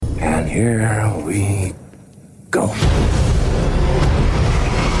Here we go.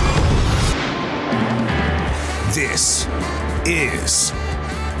 This is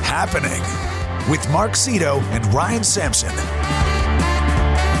Happening with Mark Zito and Ryan Sampson.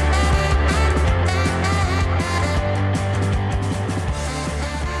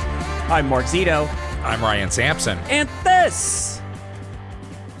 I'm Mark Zito. I'm Ryan Sampson. And this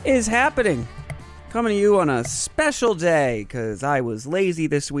is Happening. Coming to you on a special day because I was lazy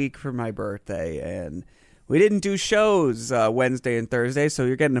this week for my birthday and we didn't do shows Wednesday and Thursday, so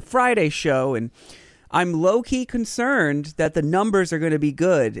you're getting a Friday show, and I'm low-key concerned that the numbers are going to be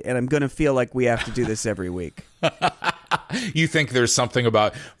good and I'm going to feel like we have to do this every week. You think there's something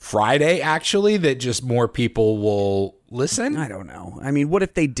about Friday, actually, that just more people will listen? I don't know. I mean, what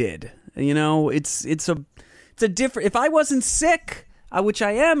if they did? You know, it's a different. If I wasn't sick, which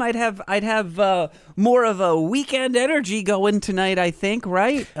I am, I'd have more of a weekend energy going tonight, I think,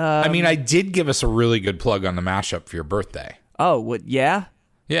 right? I mean, I did give us a really good plug on the mashup for your birthday. Oh, what? Yeah?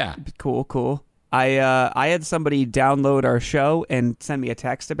 Yeah. Cool. I had somebody download our show and send me a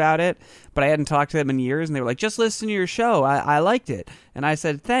text about it, but I hadn't talked to them in years, and they were like, just listen to your show. I liked it. And I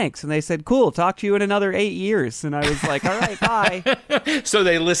said, thanks. And they said, cool, talk to you in another 8 years. And I was like, all right, bye. So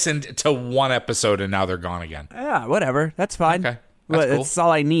they listened to one episode, and now they're gone again. Yeah, whatever. That's fine. Okay. That's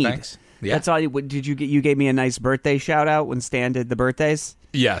all I need. Thanks. Yeah. That's all. You gave me a nice birthday shout out when Stan did the birthdays?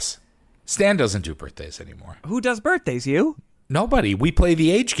 Yes. Stan doesn't do birthdays anymore. Who does birthdays? You? Nobody. We play the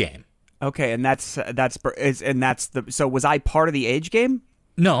age game. Okay, and so was I part of the age game?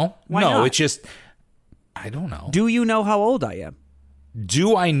 No. Why not? It's just, I don't know. Do you know how old I am?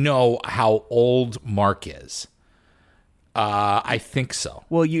 Do I know how old Mark is? I think so.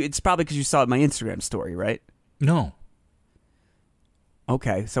 Well, it's probably because you saw my Instagram story, right? No.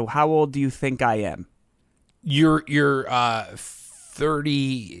 Okay, so how old do you think I am? You're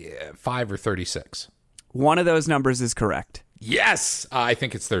 35 or 36. One of those numbers is correct. Yes, I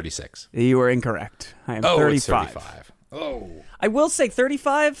think it's 36. You are incorrect. I am 35. It's 35. Oh. I will say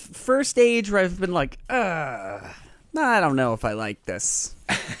 35, first age where I've been like, I don't know if I like this.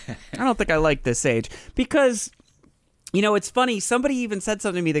 I don't think I like this age. Because, you know, it's funny. Somebody even said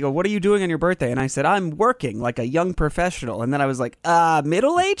something to me. They go, what are you doing on your birthday? And I said, I'm working like a young professional. And then I was like,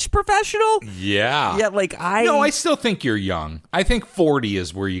 middle-aged professional? Yeah. Yeah, like No, I still think you're young. I think 40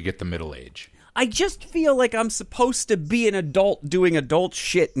 is where you get the middle age. I just feel like I'm supposed to be an adult doing adult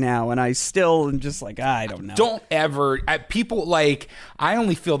shit now, and I still am just like, I don't know. Don't ever... people, like, I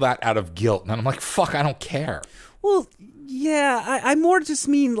only feel that out of guilt, and I'm like, fuck, I don't care. Well, yeah, I more just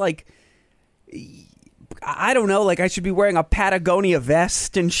mean, like, I don't know, like, I should be wearing a Patagonia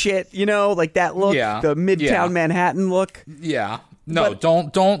vest and shit, you know, like that look, the Midtown Manhattan look. Yeah. No, but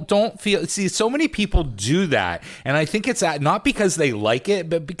don't feel... See, so many people do that, and I think it's not because they like it,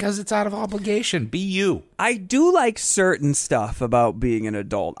 but because it's out of obligation. Be you. I do like certain stuff about being an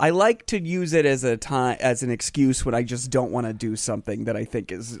adult. I like to use it as an excuse when I just don't want to do something that I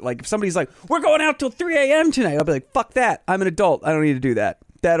think is... Like, if somebody's like, we're going out till 3 a.m. tonight, I'll be like, fuck that. I'm an adult. I don't need to do that.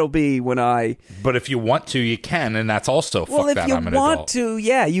 That'll be when I... But if you want to, you can, and that's also fuck that, I'm an adult. Well, if you want to,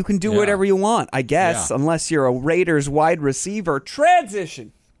 yeah, you can do whatever you want, I guess, unless you're a Raiders wide receiver.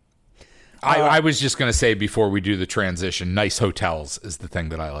 Transition! I was just going to say, before we do the transition, nice hotels is the thing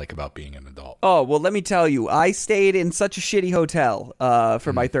that I like about being an adult. Oh, well, let me tell you, I stayed in such a shitty hotel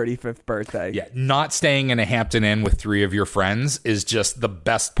for my 35th birthday. Yeah, not staying in a Hampton Inn with 3 of your friends is just the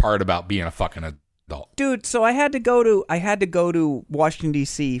best part about being a fucking adult. Dude, so I had to go to Washington,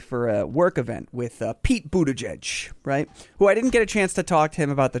 D.C. for a work event with Pete Buttigieg, right? Who I didn't get a chance to talk to him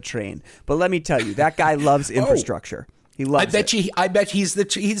about the train. But let me tell you, that guy loves infrastructure. He loves I bet he's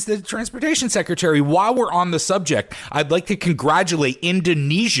the transportation secretary. While we're on the subject, I'd like to congratulate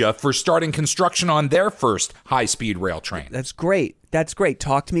Indonesia for starting construction on their first high-speed rail train. That's great.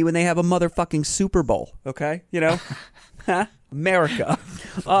 Talk to me when they have a motherfucking Super Bowl, okay? You know? America.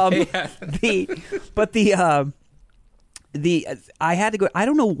 I had to go. I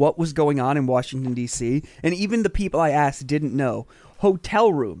don't know what was going on in Washington, D.C., and even the people I asked didn't know.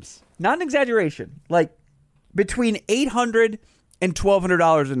 Hotel rooms, not an exaggeration, like between $800 and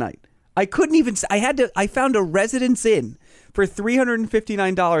 $1,200 a night. I couldn't even. I found a Residence Inn for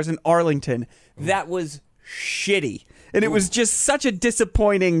 $359 in Arlington. That was shitty, and it was just such a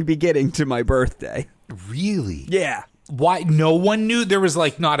disappointing beginning to my birthday. Really? Yeah. Why? No one knew? There was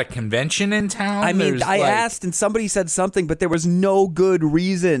like not a convention in town? I mean, I asked and somebody said something, but there was no good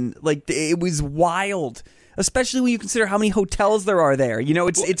reason. Like, it was wild. Especially when you consider how many hotels there are there. You know,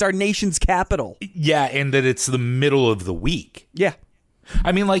 it's our nation's capital. Yeah, and that it's the middle of the week. Yeah.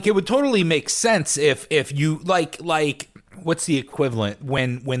 I mean, like, it would totally make sense if you, like what's the equivalent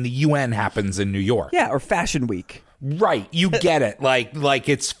when the UN happens in New York? Yeah, or Fashion Week. Right, you get it. Like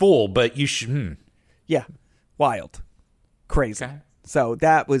it's full, but you should. Yeah, wild, crazy. Okay. So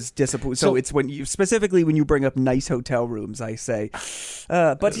that was disappointing. So it's when you specifically when you bring up nice hotel rooms, I say.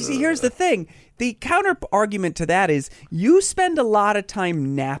 But you see, here's the thing: the counter argument to that is you spend a lot of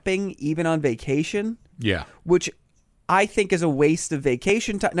time napping, even on vacation. Yeah, which I think is a waste of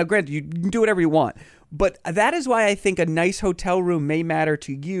vacation time. Now, granted, you can do whatever you want, but that is why I think a nice hotel room may matter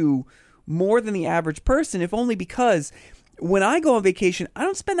to you more than the average person, if only because when I go on vacation, I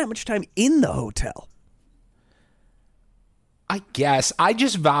don't spend that much time in the hotel. I guess I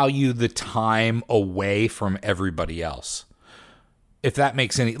just value the time away from everybody else. If that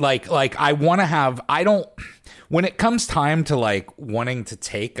makes any like I want to have I don't when it comes time to like wanting to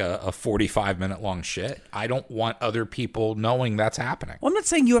take a 45-minute long shit, I don't want other people knowing that's happening. Well, I'm not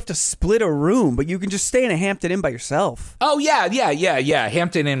saying you have to split a room, but you can just stay in a Hampton Inn by yourself. Oh yeah.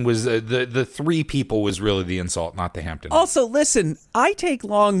 Hampton Inn was the 3 people was really the insult, not the Hampton Inn. Also, listen, I take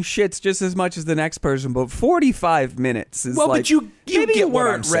long shits just as much as the next person, but 45 minutes is but you maybe get you what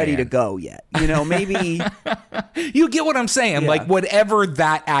I'm weren't ready saying. to go yet. You know, maybe You get what I'm saying? Yeah. Like whatever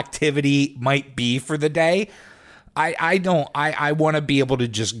that activity might be for the day, I want to be able to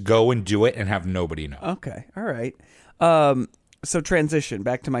just go and do it and have nobody know. Okay, all right. So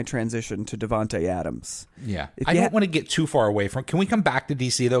back to my transition to Davante Adams. Yeah. I don't want to get too far away from. Can we come back to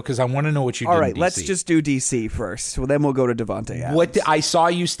DC though? Because I want to know what you did. All right, in DC. let's just do DC first. Well, then we'll go to Davante Adams. I saw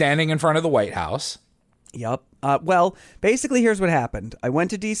you standing in front of the White House. Yep. Well, basically, here's what happened. I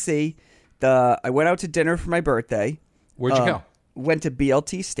went to DC. I went out to dinner for my birthday. Where'd you go? Went to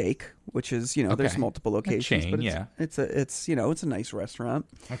BLT Steak, which is there's multiple locations, chain, but yeah. it's a nice restaurant.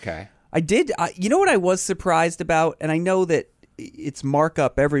 Okay. I did. You know what I was surprised about, and I know that it's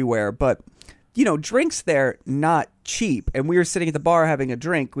markup everywhere, but drinks there not cheap. And we were sitting at the bar having a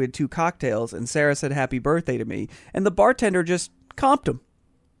drink. We had 2 cocktails, and Sarah said "Happy birthday" to me, and the bartender just comped them.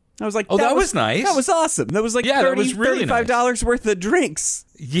 I was like, "Oh, that was nice. That was awesome. That was like that was really $35 worth of drinks."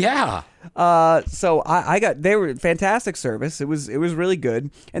 Yeah. So they were fantastic service. It was really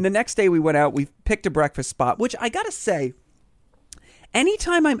good. And the next day we went out. We picked a breakfast spot, which I gotta say,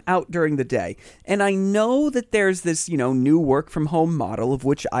 anytime I'm out during the day, and I know that there's this new work from home model of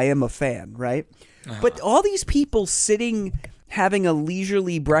which I am a fan, right? But all these people sitting having a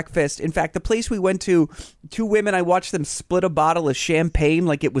leisurely breakfast. In fact, the place we went to, 2 women, I watched them split a bottle of champagne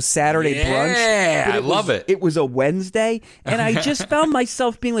like it was Saturday brunch. Yeah, I love it. It was a Wednesday, and I just found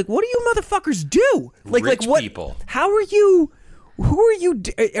myself being like, what do you motherfuckers do? Rich what people. How are you? Who are you?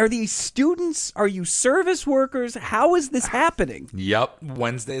 Are these students? Are you service workers? How is this happening? Yep.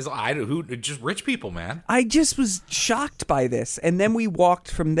 Wednesdays. Just rich people, man. I just was shocked by this. And then we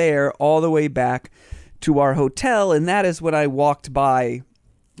walked from there all the way back to our hotel, and that is when I walked by,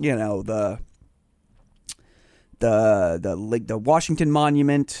 the Washington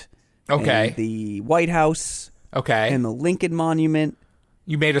Monument, okay, and the White House, okay, and the Lincoln Monument.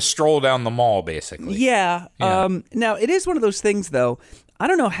 You made a stroll down the mall, basically. Yeah. Now it is one of those things, though. I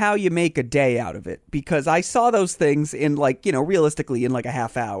don't know how you make a day out of it, because I saw those things in realistically in like a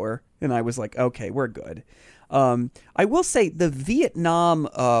half hour, and I was like, okay, we're good. I will say the Vietnam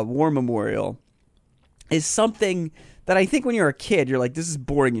War Memorial is something that I think when you're a kid, you're like, this is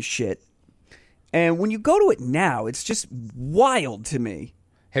boring as shit. And when you go to it now, it's just wild to me.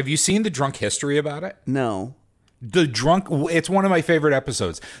 Have you seen the drunk history about it? No. It's one of my favorite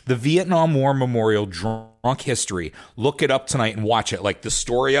episodes. The Vietnam War Memorial Drunk History. Look it up tonight and watch it. Like, the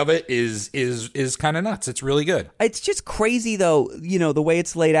story of it is kind of nuts. It's really good. It's just crazy, though, the way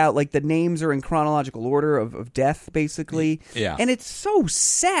it's laid out. Like, the names are in chronological order of death, basically. Yeah. And it's so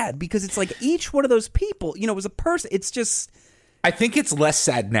sad because it's like each one of those people, was a person. It's just... I think it's less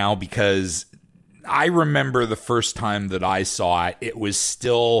sad now because I remember the first time that I saw it, it was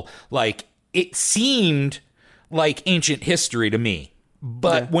still like, it seemed like ancient history to me.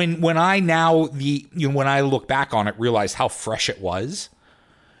 But when I look back on it, realize how fresh it was,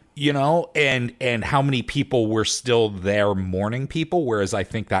 and how many people were still there mourning people, whereas I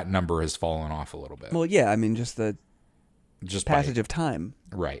think that number has fallen off a little bit. Well, yeah, I mean, just passage of time.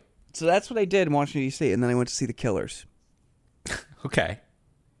 Right. So that's what I did in Washington, D.C., and then I went to see the Killers. Okay.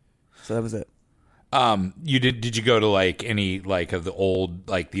 So that was it. Did you go to like any of the old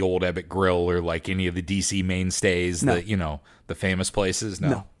Ebbett Grill or like any of the DC mainstays, No. the famous places?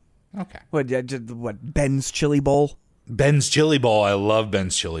 No. No. Okay. What Ben's Chili Bowl? Ben's Chili Bowl. I love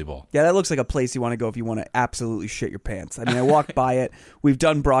Ben's Chili Bowl. Yeah, that looks like a place you want to go if you want to absolutely shit your pants. I mean, I walked by it. We've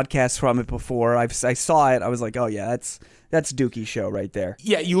done broadcasts from it before. I saw it. I was like, oh, yeah, that's Dookie's show right there.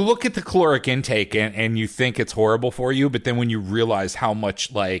 Yeah, you look at the caloric intake and you think it's horrible for you, but then when you realize how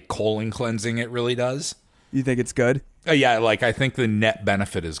much like colon cleansing it really does. You think it's good? Yeah, like I think the net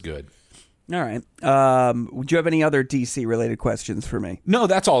benefit is good. All right. Do you have any other DC related questions for me? No,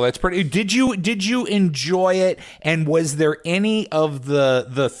 that's all. That's pretty. Did you enjoy it? And was there any of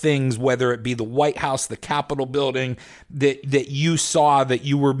the things, whether it be the White House, the Capitol building, that you saw that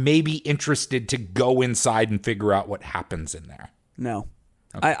you were maybe interested to go inside and figure out what happens in there? No.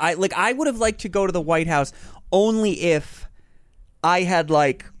 Okay. I would have liked to go to the White House only if I had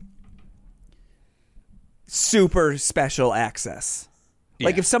like super special access.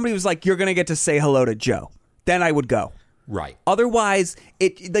 Like if somebody was like, you're going to get to say hello to Joe, then I would go. Right. Otherwise,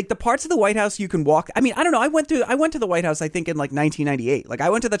 it like the parts of the White House you can walk. I mean, I don't know. I went to the White House, I think, in like 1998. Like I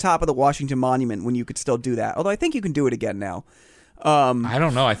went to the top of the Washington Monument when you could still do that. Although I think you can do it again now. I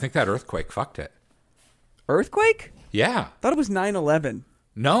don't know. I think that earthquake fucked it. Earthquake? Yeah. I thought it was 9/11.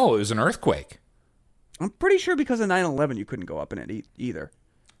 No, it was an earthquake. I'm pretty sure because of 9/11 you couldn't go up in it either.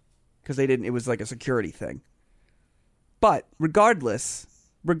 Because they didn't. It was like a security thing. But regardless,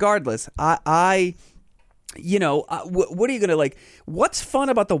 I you know, what are you going to like? What's fun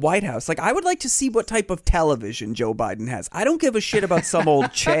about the White House? Like, I would like to see what type of television Joe Biden has. I don't give a shit about some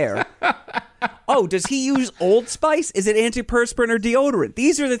old chair. Oh, does he use Old Spice? Is it antiperspirant or deodorant?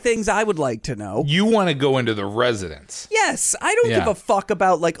 These are the things I would like to know. You want to go into the residence. Yes. I don't give a fuck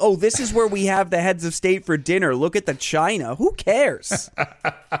about like, oh, this is where we have the heads of state for dinner. Look at the china. Who cares?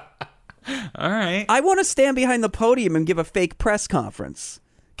 All right. I want to stand behind the podium and give a fake press conference.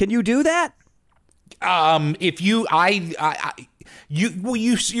 Can you do that? If you,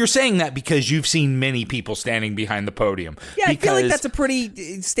 you're saying that because you've seen many people standing behind the podium. Yeah, I feel like that's a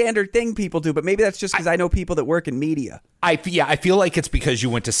pretty standard thing people do, but maybe that's just because I know people that work in media. I feel like it's because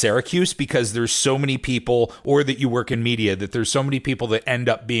you went to Syracuse, because there's so many people, or that you work in media, that there's so many people that end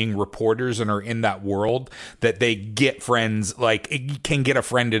up being reporters and are in that world that they get friends, like can get a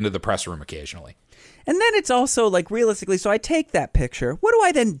friend into the press room occasionally. And then it's also like realistically, so I take that picture. What do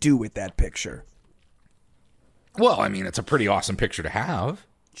I then do with that picture? Well, I mean, it's a pretty awesome picture to have.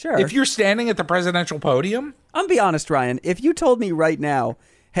 Sure. If you're standing at the presidential podium. I'm be honest, Ryan. If you told me right now,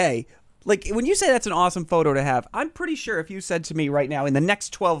 hey, like when you say that's an awesome photo to have, I'm pretty sure if you said to me right now, in the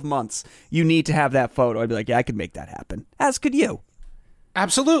next 12 months, you need to have that photo, I'd be like, yeah, I could make that happen. As could you.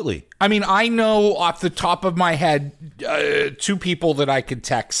 Absolutely. I mean, I know off the top of my head, 2 people that I could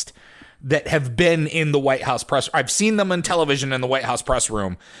text that have been in the White House press. I've seen them on television in the White House press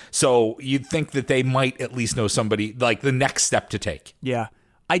room. So you'd think that they might at least know somebody, like the next step to take. Yeah.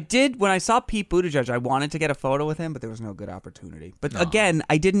 I did, when I saw Pete Buttigieg, I wanted to get a photo with him, but there was no good opportunity. But again,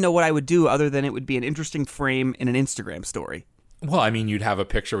 I didn't know what I would do other than it would be an interesting frame in an Instagram story. Well, I mean, you'd have a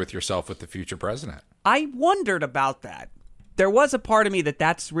picture with yourself with the future president. I wondered about that. There was a part of me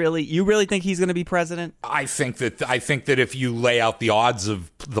that's really, you really think he's going to be president? I think that if you lay out the odds of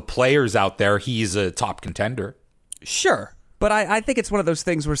the players out there, he's a top contender. Sure. But I think it's one of those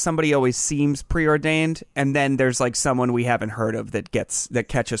things where somebody always seems preordained, and then there's like someone we haven't heard of that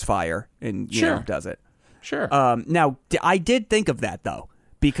catches fire and you know, does it. Sure. Now, I did think of that though,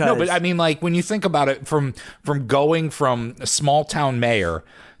 because no, but I mean, like when you think about it, from going from a small town mayor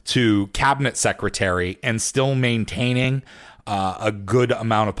to cabinet secretary and still maintaining a good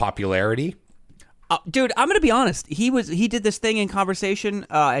amount of popularity. Dude, I'm going to be honest. He did this thing in conversation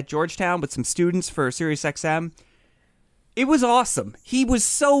at Georgetown with some students for SiriusXM. It was awesome. He was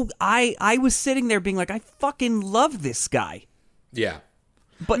so I was sitting there being like, I fucking love this guy. Yeah.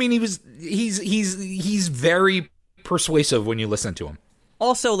 But I mean, he's very persuasive when you listen to him.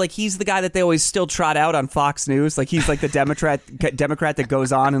 Also, like, he's the guy that they always still trot out on Fox News. Like, he's like the Democrat that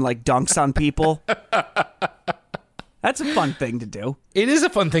goes on and like dunks on people. That's a fun thing to do. It is a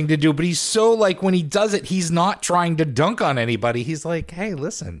fun thing to do, but he's so, like, when he does it, he's not trying to dunk on anybody. He's like, hey,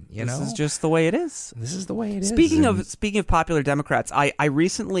 listen, you know. This is just the way it is. This is the way it is. Speaking of popular Democrats, I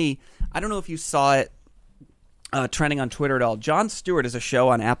recently, I don't know if you saw it trending on Twitter at all. Jon Stewart has a show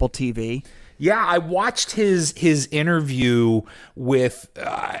on Apple TV. Yeah, I watched his interview with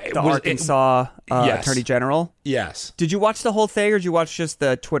the Arkansas Attorney General. Yes. Did you watch the whole thing, or did you watch just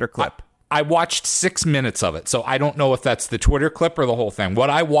the Twitter clip? I watched 6 minutes of it, so I don't know if that's the Twitter clip or the whole thing. What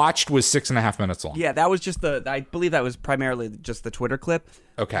I watched was 6.5 minutes long. Yeah, that was just I believe that was primarily just the Twitter clip.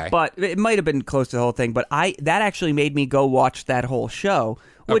 Okay. But it might have been close to the whole thing, but that actually made me go watch that whole show.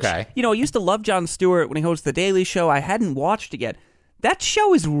 Which, you know, I used to love Jon Stewart when he hosted The Daily Show. I hadn't watched it yet. That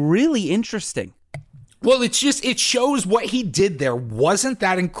show is really interesting. Well, it shows what he did there wasn't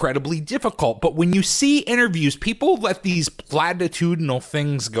that incredibly difficult. But when you see interviews, people let these platitudinal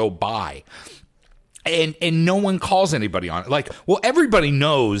things go by. And no one calls anybody on it. Like, well, everybody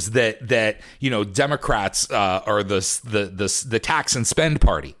knows that Democrats are the tax and spend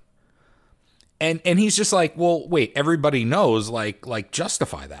party. And he's just like, well, wait, everybody knows, like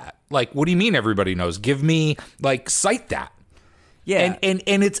justify that. Like, what do you mean everybody knows? Give me, like, cite that. Yeah. And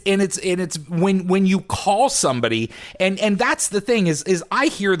it's when you call somebody, and that's the thing is I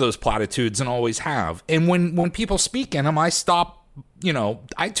hear those platitudes and always have. And when people speak in them, I stop,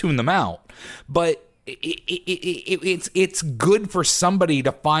 I tune them out. But it's good for somebody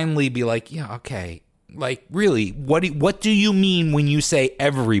to finally be like, yeah, okay, like, really, what do you mean when you say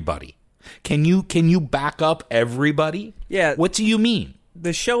everybody? Can you back up everybody? Yeah. What do you mean?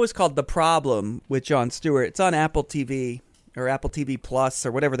 The show is called The Problem with Jon Stewart. It's on Apple TV or Apple TV Plus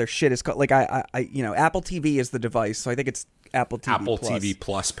or whatever their shit is called. Like Apple TV is the device, so I think it's Apple TV Apple Plus. TV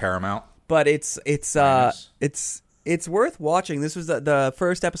Plus Paramount. But it's worth watching. This was the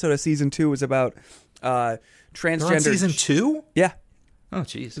first episode of season 2 was about transgender. They're on season 2? Yeah. Oh,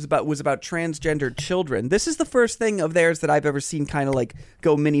 jeez. It was about transgendered children. This is the first thing of theirs that I've ever seen kind of like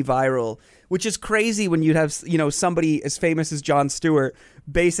go mini viral, which is crazy when you'd have, somebody as famous as Jon Stewart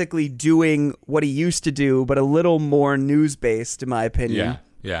basically doing what he used to do, but a little more news-based, in my opinion.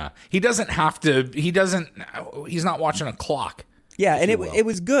 Yeah. He's not watching a clock. Yeah, and it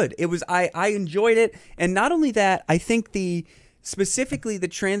was good. It was I enjoyed it, and not only that, I think specifically the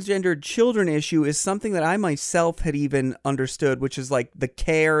transgendered children issue is something that I myself had even understood, which is like the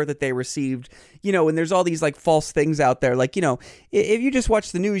care that they received, and there's all these like false things out there. Like, if you just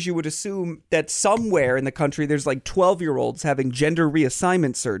watch the news, you would assume that somewhere in the country there's like 12-year-olds having gender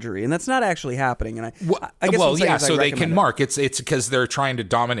reassignment surgery, and that's not actually happening. And I guess so they can mark. It's because they're trying to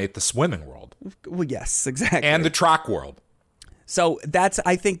dominate the swimming world. Well, yes, exactly. And the track world. So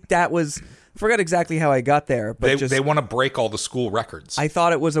I think that was... Forgot exactly how I got there, but they want to break all the school records. I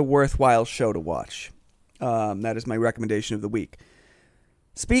thought it was a worthwhile show to watch. That is my recommendation of the week.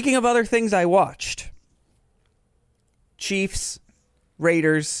 Speaking of other things I watched, Chiefs,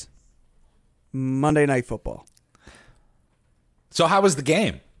 Raiders, Monday Night Football. So how was the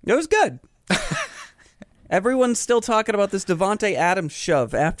game? It was good. Everyone's still talking about this Davante Adams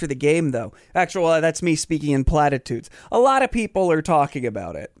shove after the game, though. Actually, that's me speaking in platitudes. A lot of people are talking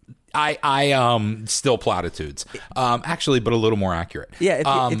about it. I still platitudes, actually, but a little more accurate.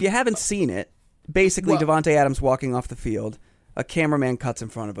 Yeah, if you haven't seen it, basically Davante Adams walking off the field, a cameraman cuts in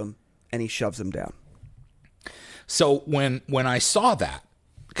front of him, and he shoves him down. So when I saw that,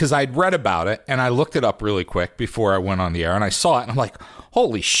 because I'd read about it, and I looked it up really quick before I went on the air, and I saw it, and I'm like,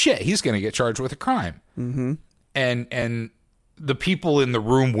 holy shit, he's going to get charged with a crime. Mm-hmm. And the people in the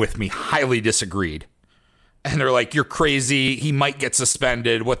room with me highly disagreed. And they're like, you're crazy. He might get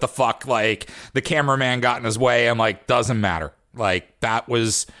suspended. What the fuck? Like, the cameraman got in his way. I'm like, doesn't matter. Like, that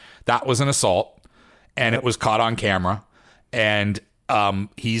was an assault, and it was caught on camera, and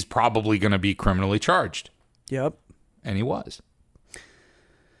he's probably going to be criminally charged. Yep. And he was.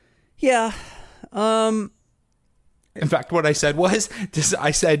 Yeah. In fact, what I said was,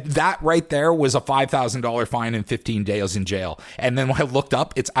 that right there was a $5,000 fine and 15 days in jail. And then when I looked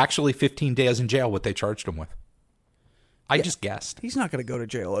up, it's actually 15 days in jail what they charged him with. I just guessed. He's not going to go to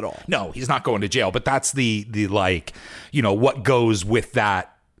jail at all. No, he's not going to jail. But that's the what goes with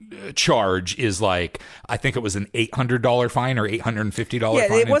that charge is like, I think it was an $800 fine or $850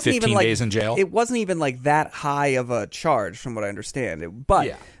 fine and 15 days in jail. It wasn't even like that high of a charge from what I understand.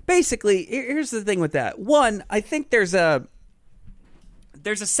 But basically, here's the thing with that. One, I think there's a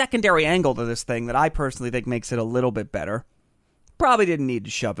secondary angle to this thing that I personally think makes it a little bit better. Probably didn't need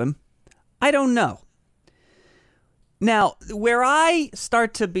to shove him. I don't know. Now, where I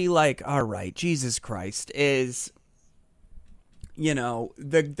start to be like, all right, Jesus Christ, is...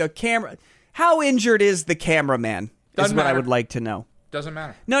 the camera. How injured is the cameraman? Is what I would like to know. Doesn't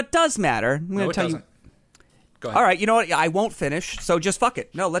matter. No, it does matter. I'm going to tell you. Go ahead. All right, you know what? I won't finish, so just fuck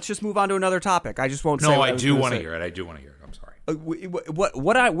it. No, let's just move on to another topic. I just won't say. No, I do want to hear it. I do want to hear it. I'm sorry.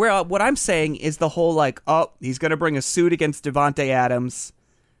 What I'm saying is the whole like, he's going to bring a suit against Davante Adams.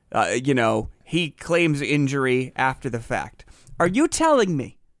 He claims injury after the fact. Are you telling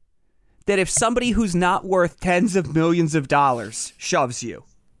me that if somebody who's not worth tens of millions of dollars shoves you,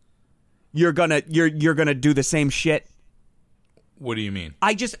 you're gonna do the same shit? What do you mean?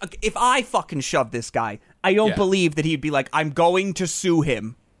 If I fucking shove this guy, I don't believe that he'd be like, I'm going to sue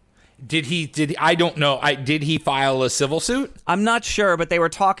him. Did he? I don't know. Did he file a civil suit? I'm not sure, but they were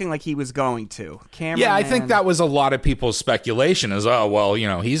talking like he was going to. Yeah, I think that was a lot of people's speculation. Is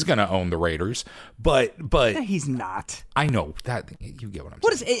he's going to own the Raiders, but he's not. I know that you get what I'm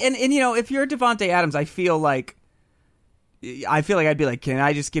And saying. if you're Davante Adams, I feel like I'd be like, can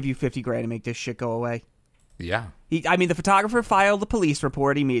I just give you $50,000 to make this shit go away? Yeah. The photographer filed the police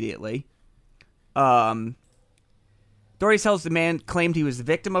report immediately. Doherty tells the man claimed he was the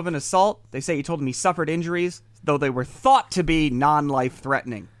victim of an assault. They say he told him he suffered injuries, though they were thought to be non-life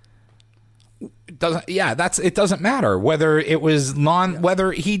threatening. It doesn't matter whether it was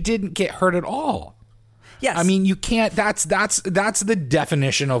whether he didn't get hurt at all. Yes. I mean, you can't. That's the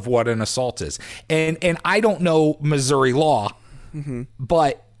definition of what an assault is. And I don't know Missouri law,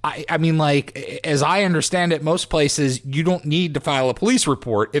 but I mean, like, as I understand it, most places you don't need to file a police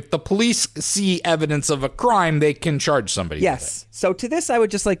report. If the police see evidence of a crime, they can charge somebody. Yes. So to this, I would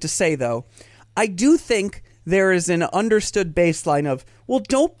just like to say, though, I do think there is an understood baseline of, well,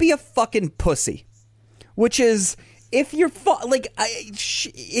 don't be a fucking pussy, which is, if you're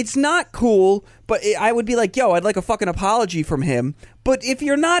it's not cool, but I would be like, yo, I'd like a fucking apology from him. But if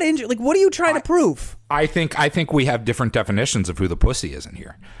you're not injured, like, what are you trying to prove? I think we have different definitions of who the pussy is in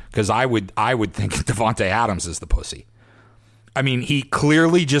here, because I would think Davante Adams is the pussy. I mean, he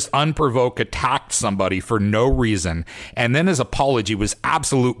clearly just unprovoked attacked somebody for no reason, and then his apology was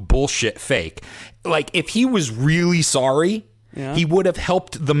absolute bullshit fake. Like, if he was really sorry, he would have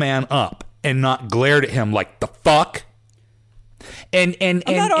helped the man up and not glared at him like, the fuck? I'm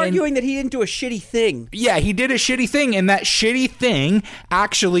not arguing that he didn't do a shitty thing. Yeah, he did a shitty thing, and that shitty thing,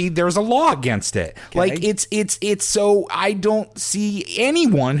 actually, there's a law against it. Okay. Like, it's so I don't see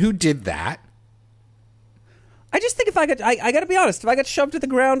anyone who did that. I just think I got to be honest, if I got shoved to the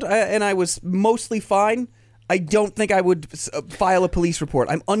ground and I was mostly fine, I don't think I would file a police report.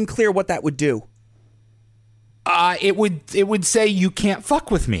 I'm unclear what that would do. It would say you can't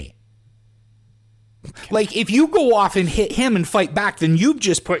fuck with me. Like, if you go off and hit him and fight back, then you've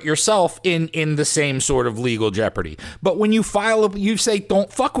just put yourself in the same sort of legal jeopardy. But when you you say,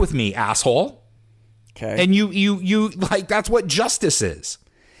 don't fuck with me, asshole. Okay. And you like, that's what justice is.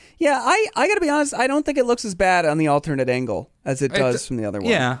 Yeah, I got to be honest, I don't think it looks as bad on the alternate angle as it does from the other one.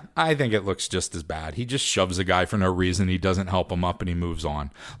 Yeah, I think it looks just as bad. He just shoves a guy for no reason. He doesn't help him up, and he moves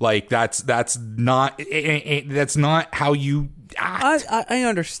on. Like, that's not how you act. I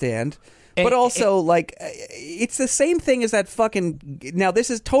understand. But also, it's the same thing as that fucking... Now,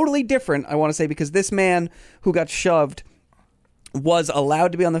 this is totally different, I want to say, because this man who got shoved was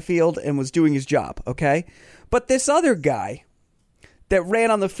allowed to be on the field and was doing his job, okay? But this other guy that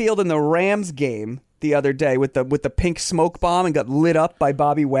ran on the field in the Rams game the other day with the pink smoke bomb and got lit up by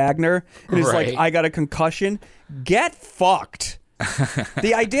Bobby Wagner, and is like, I got a concussion. Get fucked.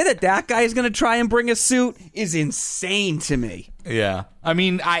 The idea that guy is going to try and bring a suit is insane to me. Yeah. I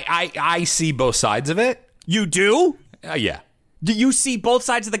mean, I see both sides of it. You do? Yeah. Do you see both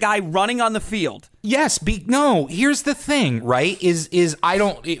sides of the guy running on the field? Yes. No, here's the thing, right?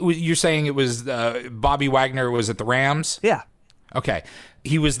 You're saying it was Bobby Wagner was at the Rams? Yeah. Okay.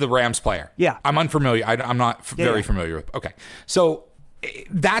 He was the Rams player. Yeah. I'm unfamiliar. I'm not very familiar with. Okay. So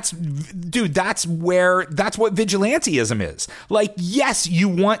that's what vigilantism is. Like, yes, you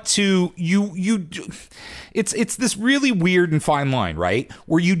want to, it's this really weird and fine line, right?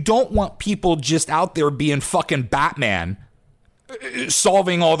 Where you don't want people just out there being fucking Batman,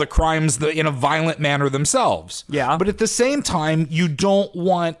 solving all the crimes in a violent manner themselves. Yeah. But at the same time, you don't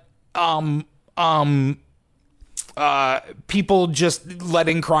want, people just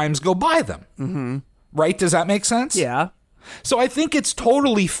letting crimes go by them. Mm-hmm. Right? Does that make sense? Yeah. So I think it's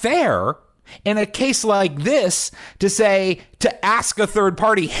totally fair in a case like this to ask a third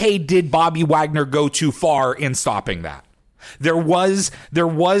party, hey, did Bobby Wagner go too far in stopping that? There was,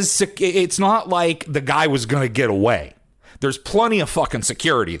 it's not like the guy was going to get away. There's plenty of fucking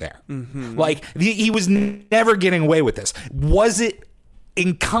security there. Mm-hmm. Like, he was never getting away with this. Was it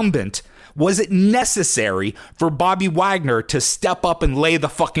necessary for Bobby Wagner to step up and lay the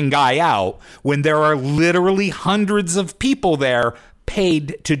fucking guy out when there are literally hundreds of people there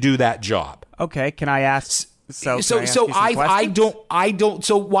paid to do that job? Okay, can I ask? So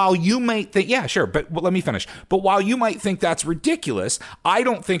while you might think, yeah, sure, but let me finish. But while you might think that's ridiculous, I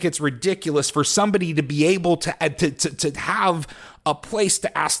don't think it's ridiculous for somebody to be able to have a place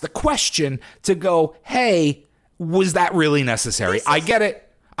to ask the question, to go, hey, was that really necessary? I get it.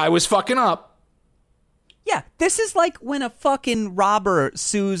 I was fucking up. Yeah, this is like when a fucking robber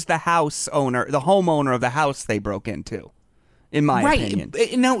sues the homeowner of the house they broke into. in my opinion.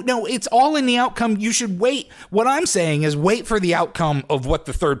 No, it's all in the outcome. You should wait. What I'm saying is wait for the outcome of what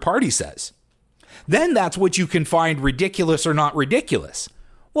the third party says. Then that's what you can find ridiculous or not ridiculous.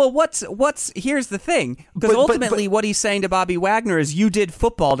 Well, here's the thing. Because ultimately what he's saying to Bobby Wagner is you did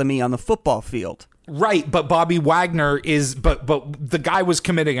football to me on the football field. Right, but Bobby Wagner is, but the guy was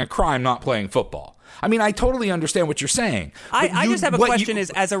committing a crime, not playing football. I mean, I totally understand what you're saying. I just have a question is,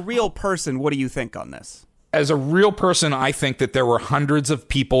 as a real person, what do you think on this? As a real person, I think that there were hundreds of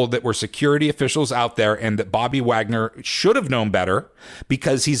people that were security officials out there and that Bobby Wagner should have known better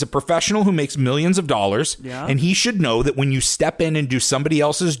because he's a professional who makes millions of dollars. Yeah. And he should know that when you step in and do somebody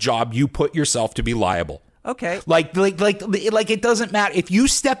else's job, you put yourself to be liable. Okay. Like it doesn't matter. If you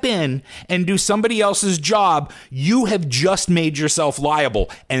step in and do somebody else's job, you have just made yourself liable.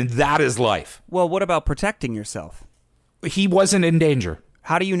 And that is life. Well, what about protecting yourself? He wasn't in danger.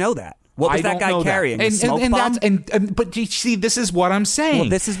 How do you know that? What was that guy carrying? A smoke bomb? But you see, this is what I'm saying. Well,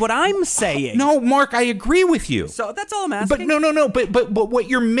 this is what I'm saying. No, Mark, I agree with you. So that's all I'm asking. But no. But what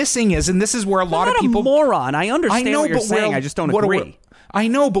you're missing is, and this is where a lot of people. I'm not a moron. I understand what you're saying. I just don't agree. I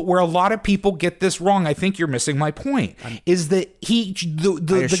know, but where a lot of people get this wrong, I think you're missing my point. Is that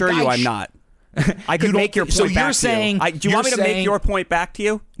I assure you, I'm not. I could make your point so back you're saying, to you. Do you want me to make your point back to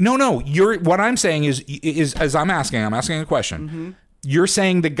you? No. What I'm saying is as I'm asking a question. Mm-hmm. You're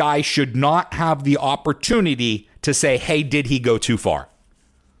saying the guy should not have the opportunity to say, hey, did he go too far?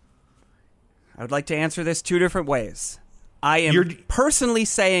 I would like to answer this two different ways. I am personally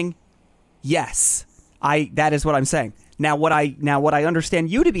saying yes. That is what I'm saying. Now what I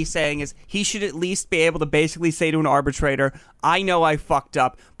understand you to be saying is he should at least be able to basically say to an arbitrator, I know I fucked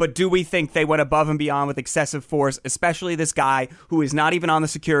up, but do we think they went above and beyond with excessive force, especially this guy who is not even on the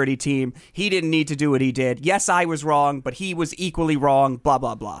security team? He didn't need to do what he did. Yes, I was wrong, but he was equally wrong, blah,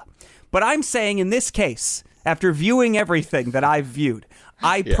 blah, blah. But I'm saying in this case, after viewing everything that I've viewed,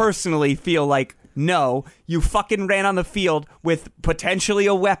 I personally feel like, no, you fucking ran on the field with potentially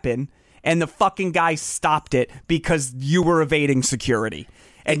a weapon, and the fucking guy stopped it because you were evading security.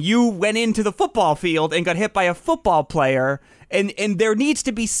 And you went into the football field and got hit by a football player, and there needs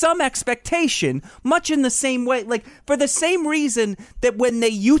to be some expectation, much in the same way, like for the same reason that when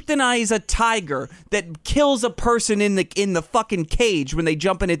they euthanize a tiger that kills a person in the fucking cage when they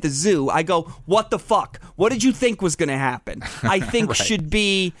jump in at the zoo, I go, what the fuck? What did you think was going to happen? I think right. Should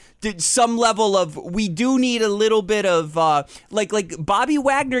be some level of, we do need a little bit of, like Bobby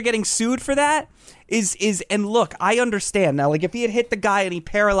Wagner getting sued for that. And look, I understand now, like if he had hit the guy and he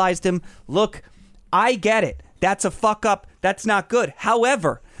paralyzed him, look, I get it. That's a fuck up. That's not good.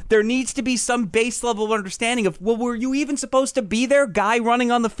 However, there needs to be some base level of understanding of, well, were you even supposed to be there? Guy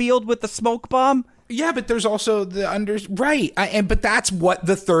running on the field with the smoke bomb? Yeah, but there's also right. But that's what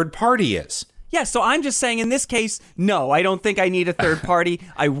the third party is. Yeah, so I'm just saying in this case, no, I don't think I need a third party.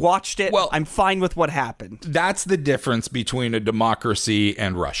 I watched it. Well, I'm fine with what happened. That's the difference between a democracy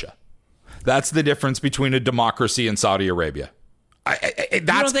and Russia. That's the difference between a democracy and Saudi Arabia. You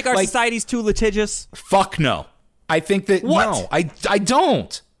don't think our society's too litigious? Fuck no. I think that what? No, I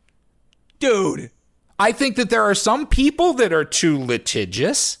don't. Dude. I think that there are some people that are too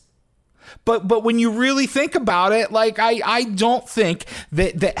litigious. But when you really think about it, like I don't think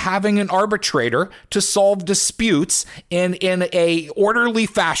that having an arbitrator to solve disputes in a orderly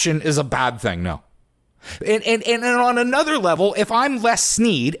fashion is a bad thing. No. And on another level, if I'm Les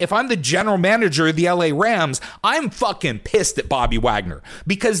Snead, if I'm the general manager of the LA Rams, I'm fucking pissed at Bobby Wagner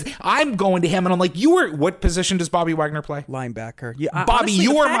because I'm going to him and I'm like, what position does Bobby Wagner play? Linebacker. Yeah, Bobby, honestly,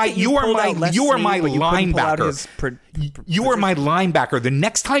 you are my linebacker. You are my linebacker. The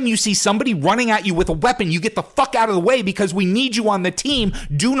next time you see somebody running at you with a weapon, you get the fuck out of the way because we need you on the team.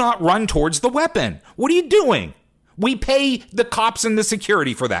 Do not run towards the weapon. What are you doing? We pay the cops and the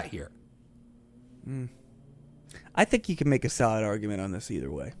security for that here. I think you can make a solid argument on this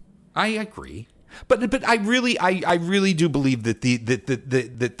either way. I agree, but I really do believe that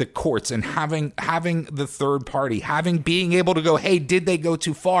the courts and having the third party, being able to go, hey, did they go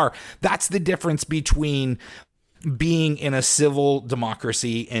too far? That's the difference between being in a civil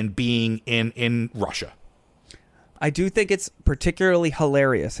democracy and being in Russia. I do think it's particularly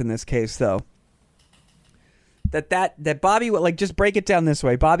hilarious in this case, though. That Bobby, like, just break it down this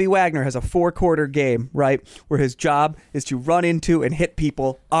way. Bobby Wagner has a 4-quarter game, right, where his job is to run into and hit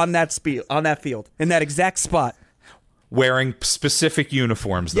people on that field, in that exact spot. Wearing specific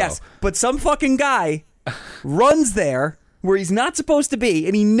uniforms, though. Yes, but some fucking guy runs there where he's not supposed to be,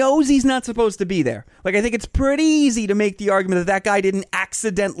 and he knows he's not supposed to be there. Like, I think it's pretty easy to make the argument that guy didn't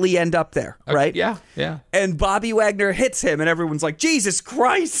accidentally end up there, right? Yeah. And Bobby Wagner hits him, and everyone's like, Jesus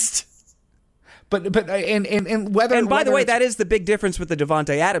Christ! But whether And by the way, it's- that is the big difference with the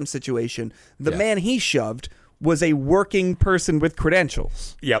Davante Adams situation. The Yeah. man he shoved was a working person with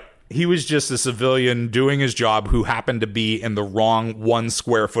credentials. Yep. He was just a civilian doing his job who happened to be in the wrong 1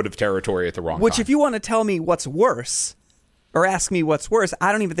 square foot of territory at the wrong Which, time. if you want to tell me what's worse, or ask me what's worse,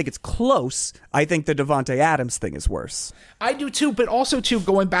 I don't even think it's close. I think the Davante Adams thing is worse. I do too, but also too,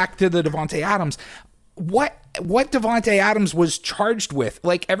 going back to the Davante Adams, what Davante Adams was charged with,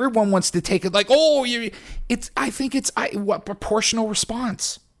 like everyone wants to take it like, oh, I think it's what proportional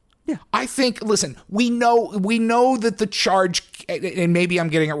response. Yeah. I think, listen, we know that the charge, and maybe I'm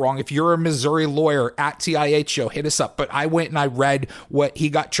getting it wrong. If you're a Missouri lawyer at TIH show, hit us up. But I went and I read what he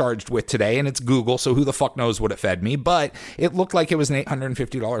got charged with today, and it's Google, so who the fuck knows what it fed me. But it looked like it was an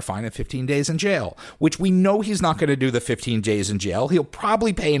 $850 fine and 15 days in jail, which we know he's not going to do the 15 days in jail. He'll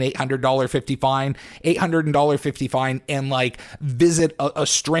probably pay an $800 fine, and like visit a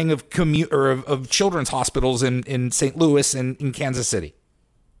string of of children's hospitals in St. Louis and in Kansas City.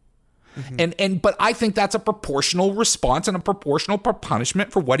 Mm-hmm. But I think that's a proportional response and a proportional punishment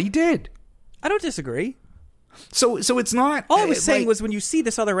for what he did. I don't disagree. So it's not. All I was saying was, when you see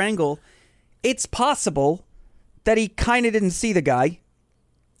this other angle, it's possible that he kind of didn't see the guy.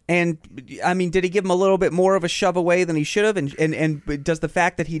 And I mean, did he give him a little bit more of a shove away than he should have? And does the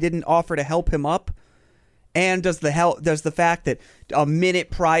fact that he didn't offer to help him up, and does the fact that a minute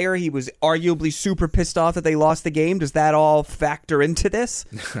prior he was arguably super pissed off that they lost the game, does that all factor into this?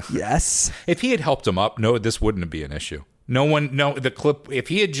 Yes. If he had helped him up, no, this wouldn't be an issue. The clip, if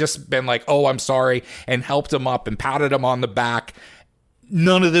he had just been like, oh, I'm sorry, and helped him up and patted him on the back,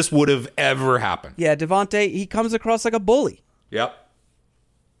 none of this would have ever happened. Yeah, Davante, he comes across like a bully. Yep.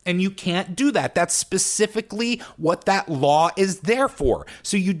 And you can't do that. That's specifically what that law is there for.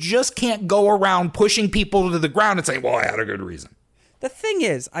 So you just can't go around pushing people to the ground and say, well, I had a good reason. The thing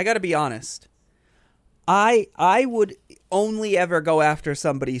is, I got to be honest. I would only ever go after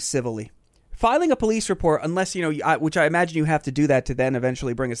somebody civilly. Filing a police report, unless, which I imagine you have to do that to then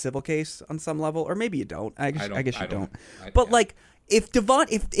eventually bring a civil case on some level, or maybe you don't. I guess you don't. But like, if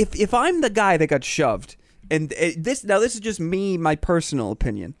I'm the guy that got shoved, and this is just me, my personal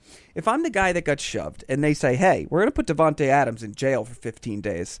opinion. If I'm the guy that got shoved and they say, hey, we're going to put Davante Adams in jail for 15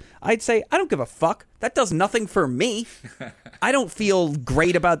 days, I'd say, I don't give a fuck. That does nothing for me. I don't feel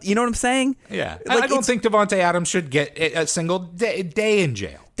great about, you know what I'm saying? Yeah. Like, I don't think Davante Adams should get a single day in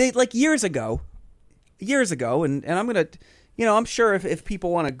jail. Years ago, and I'm going to, I'm sure if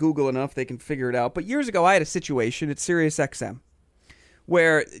people want to Google enough, they can figure it out. But years ago, I had a situation at SiriusXM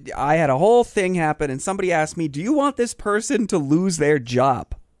where I had a whole thing happen, and somebody asked me, do you want this person to lose their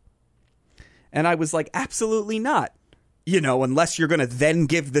job? And I was like, absolutely not. Unless you're going to then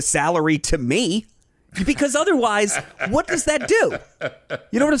give the salary to me. Because otherwise, what does that do?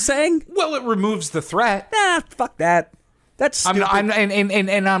 You know what I'm saying? Well, it removes the threat. Nah, fuck that. That's stupid.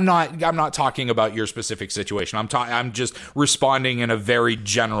 I'm not talking about your specific situation. I'm just responding in a very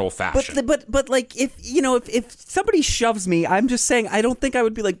general fashion. But like, if somebody shoves me, I'm just saying, I don't think I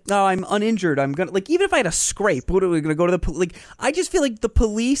would be like, no, I'm uninjured. I'm gonna, like, even if I had a scrape, what are we gonna go to the like? I just feel like the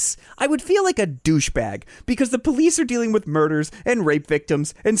police. I would feel like a douchebag because the police are dealing with murders and rape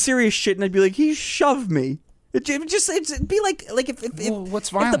victims and serious shit, and I'd be like, he shoved me. It'd be like if what's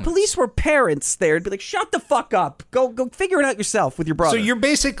if violence? the police were parents there, it'd be like, shut the fuck up. Go figure it out yourself with your brother. So you're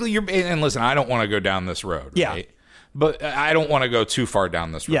and listen, I don't want to go down this road, yeah. Right? But I don't want to go too far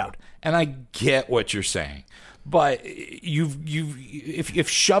down this road. Yeah. And I get what you're saying. But if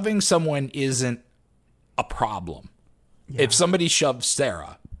shoving someone isn't a problem, if somebody shoved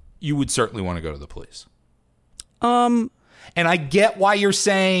Sarah, you would certainly want to go to the police. And I get why you're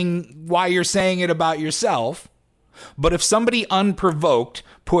saying it about yourself, but if somebody unprovoked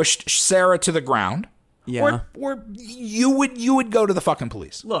pushed Sarah to the ground, yeah, or you would go to the fucking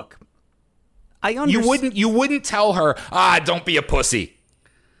police. Look, I understand. You wouldn't tell her, don't be a pussy.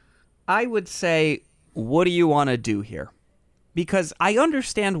 I would say, what do you want to do here? Because I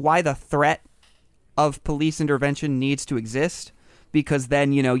understand why the threat of police intervention needs to exist. Because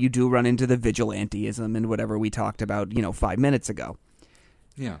then, you do run into the vigilantism and whatever we talked about, 5 minutes ago.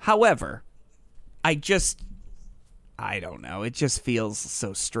 Yeah. However, I don't know. It just feels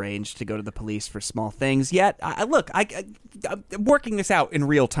so strange to go to the police for small things. Yet, I'm working this out in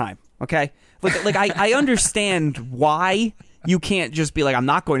real time, okay? I understand why you can't just be like, I'm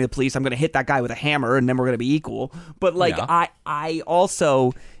not going to the police. I'm going to hit that guy with a hammer, and then we're going to be equal. But, I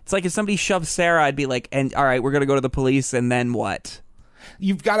also... It's like if somebody shoved Sarah, I'd be like, and all right, we're going to go to the police, and then what?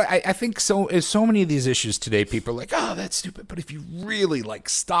 You've got to, I think so many of these issues today, people are like, oh, that's stupid. But if you really like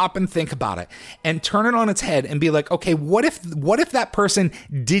stop and think about it and turn it on its head and be like, okay, what if that person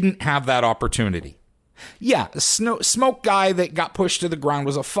didn't have that opportunity? Yeah, the smoke guy that got pushed to the ground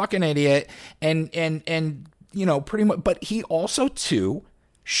was a fucking idiot and pretty much, but he also too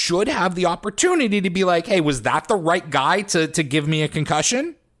should have the opportunity to be like, hey, was that the right guy to give me a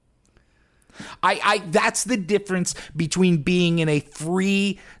concussion? That's the difference between being in a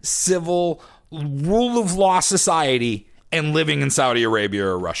free, civil, rule of law society and living in Saudi Arabia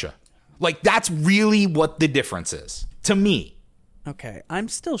or Russia. Like, that's really what the difference is, to me. Okay, I'm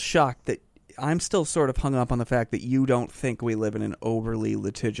still shocked that I'm still sort of hung up on the fact that you don't think we live in an overly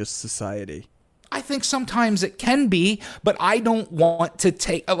litigious society. I think sometimes it can be, but I don't want to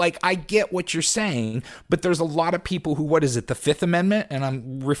take, like, I get what you're saying, but there's a lot of people who, what is it, the Fifth Amendment? And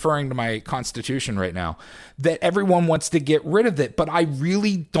I'm referring to my Constitution right now, that everyone wants to get rid of it, but I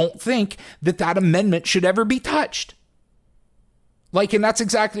really don't think that amendment should ever be touched. Like, and that's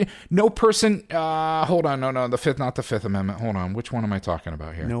exactly, no person, hold on, no, not the Fifth Amendment, hold on, which one am I talking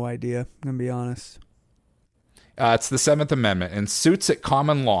about here? No idea, I'm going to be honest. It's the Seventh Amendment, and suits at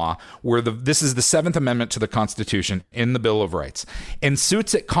common law where this is the Seventh Amendment to the Constitution in the Bill of Rights. In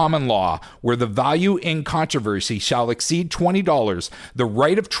suits at common law where the value in controversy shall exceed $20, the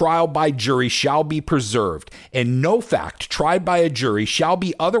right of trial by jury shall be preserved, and no fact tried by a jury shall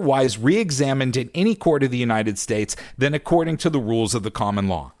be otherwise re-examined in any court of the United States than according to the rules of the common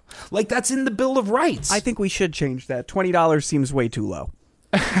law. Like, that's in the Bill of Rights. I think we should change that. $20 seems way too low.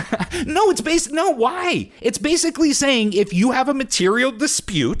 No, why? It's basically saying if you have a material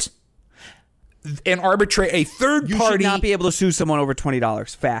dispute and arbitrate a third you party, should not be able to sue someone over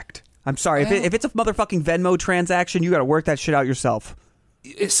 $20. Fact. I'm sorry. If it's a motherfucking Venmo transaction, you got to work that shit out yourself.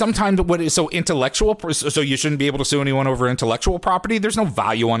 Sometimes intellectual, so you shouldn't be able to sue anyone over intellectual property. There's no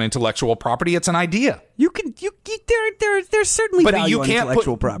value on intellectual property. It's an idea. There's certainly value on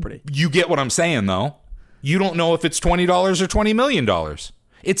intellectual property. You get what I'm saying, though. You don't know if it's $20 or $20 million.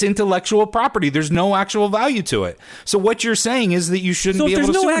 It's intellectual property. There's no actual value to it. So what you're saying is that you shouldn't be able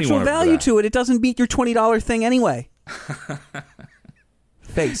to sue anyone. So if there's no actual value to it, it doesn't beat your $20 thing anyway.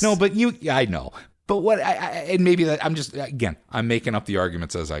 Face. No, but I know. But what, and maybe that I'm making up the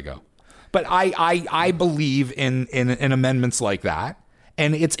arguments as I go. But I believe in amendments like that,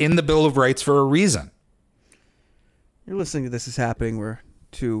 and it's in the Bill of Rights for a reason. You're listening to This Is Happening, where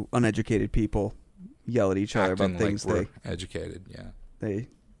two uneducated people yell at each other about things like we're educated, yeah. They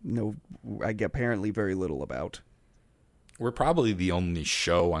know, apparently very little about. We're probably the only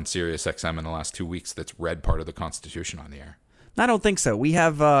show on Sirius XM in the last 2 weeks that's read part of the Constitution on the air. I don't think so. We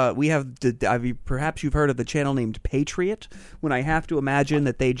have perhaps you've heard of the channel named Patriot, when I have to imagine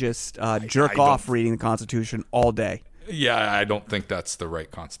that they just jerk off reading the Constitution all day. Yeah, I don't think that's the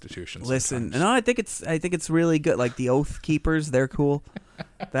right Constitution. Listen, no, I think it's really good. Like the Oath Keepers, they're cool.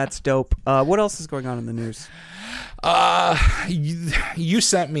 That's dope. What else is going on in the news? You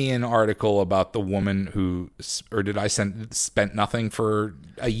sent me an article about the woman who, or did I spent nothing for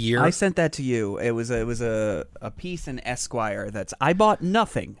a year? I sent that to you. It was a piece in Esquire that's I bought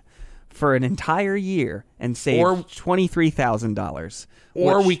nothing for an entire year and saved $23,000.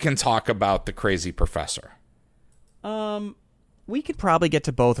 Or we can talk about the crazy professor. We could probably get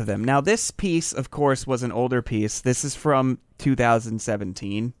to both of them. Now, this piece, of course, was an older piece. This is from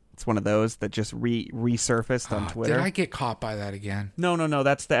 2017. It's one of those that just resurfaced on Twitter. Did I get caught by that again? No.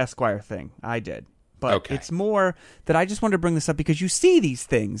 That's the Esquire thing. I did. But It's more that I just wanted to bring this up because you see these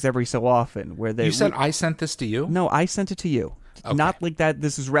things every so often where they. You said I sent this to you? No, I sent it to you. Okay. Not like that.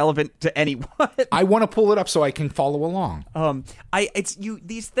 This is relevant to anyone. I want to pull it up so I can follow along.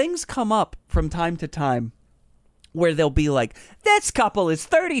 These things come up from time to time, where they'll be like, this couple is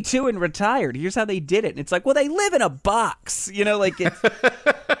 32 and retired. Here's how they did it. And it's like, well, they live in a box. Like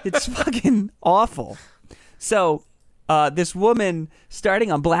it's fucking awful. So this woman,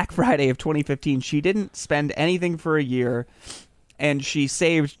 starting on Black Friday of 2015, she didn't spend anything for a year, and she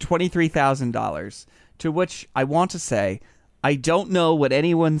saved $23,000, to which I want to say, I don't know what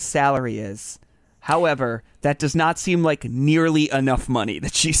anyone's salary is. However, that does not seem like nearly enough money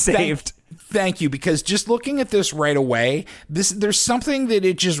that she saved. Thank you, because just looking at this right away, there's something that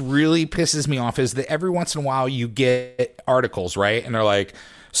it just really pisses me off is that every once in a while you get articles, right? And they're like,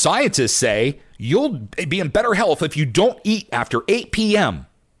 scientists say you'll be in better health if you don't eat after 8 p.m.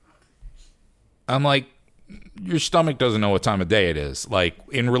 I'm like, your stomach doesn't know what time of day it is. Like,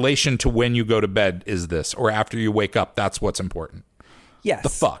 in relation to when you go to bed is this, or after you wake up, that's what's important. Yes. The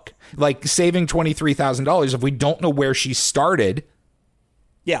fuck? Like, saving $23,000 if we don't know where she started.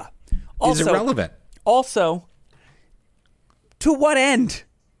 Yeah. Is irrelevant. Also, to what end?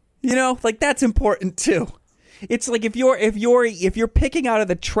 You know, like that's important too. It's like if you're picking out of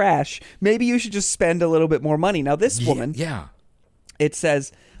the trash, maybe you should just spend a little bit more money. Now this woman, it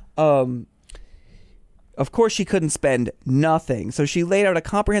says, of course she couldn't spend nothing, so she laid out a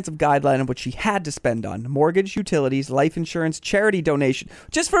comprehensive guideline of what she had to spend on: mortgage, utilities, life insurance, charity donation.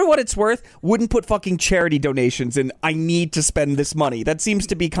 Just for what it's worth, wouldn't put fucking charity donations in. I need to spend this money. That seems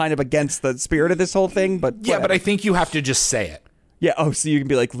to be kind of against the spirit of this whole thing. But yeah, but I think you have to just say it. Yeah, oh, so you can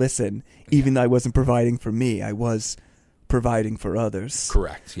be like, listen, even though I wasn't providing for me, I was providing for others.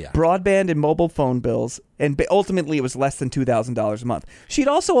 Correct, yeah. Broadband and mobile phone bills, and ultimately it was less than $2,000 a month. She'd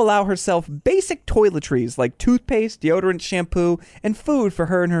also allow herself basic toiletries like toothpaste, deodorant, shampoo, and food for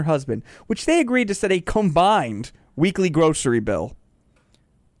her and her husband, which they agreed to set a combined weekly grocery bill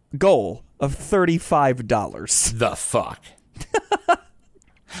goal of $35. The fuck?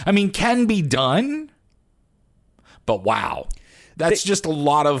 I mean, can be done, but wow. That's just a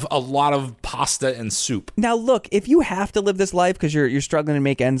lot of pasta and soup. Now, look, if you have to live this life because you're struggling to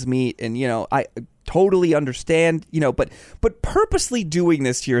make ends meet, and you know, I totally understand, you know, but purposely doing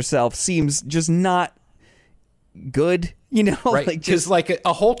this to yourself seems just not good, you know, right? Because like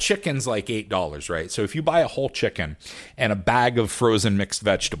a whole chicken's like $8, right? So if you buy a whole chicken and a bag of frozen mixed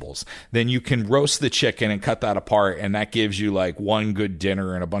vegetables, then you can roast the chicken and cut that apart, and that gives you like one good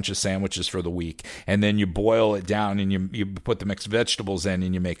dinner and a bunch of sandwiches for the week. And then you boil it down and you put the mixed vegetables in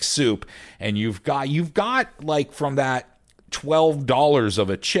and you make soup, and you've got like from that $12 of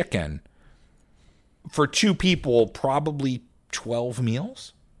a chicken for two people, probably 12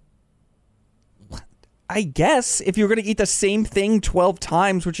 meals. I guess if you're going to eat the same thing 12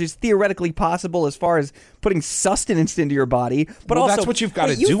 times, which is theoretically possible as far as putting sustenance into your body, but well, also that's what you've got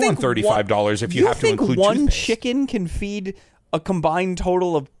to do on $35 if you have to include one toothpaste. Chicken can feed a combined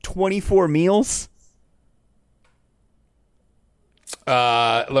total of 24 meals?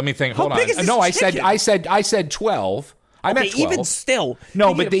 Let me think. Hold How big on. is this No, chicken? I said 12. I meant 12. Even still.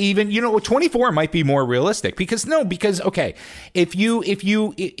 No, but they even, you know, 24 might be more realistic because okay, if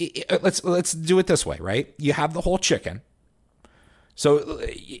you let's do it this way, right? You have the whole chicken. So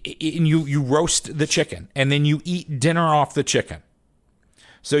and you roast the chicken and then you eat dinner off the chicken.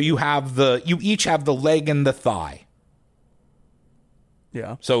 So you each have the leg and the thigh.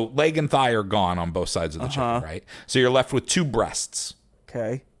 Yeah. So leg and thigh are gone on both sides of the chicken, right? So you're left with two breasts.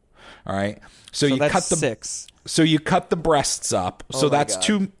 Okay. All right. So you that's cut the 6. So you cut the breasts up. So that's God.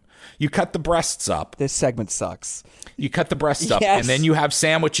 2. You cut the breasts up. This segment sucks. You cut the breasts up, Yes. and then you have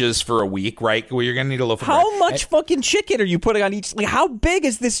sandwiches for a week, right? Where you're gonna need a loaf of bread. How much fucking chicken are you putting on each? Like, how big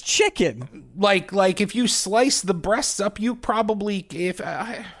is this chicken? Like if you slice the breasts up, you probably it's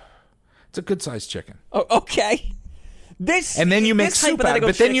a good sized chicken. Oh, okay. And then you make soup out of it.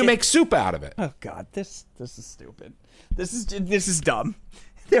 But then you make soup out of it. Oh God, this is stupid. This is dumb.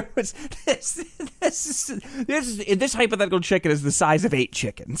 There was this hypothetical chicken is the size of 8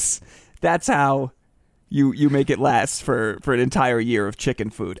 chickens. That's how you make it last for an entire year of chicken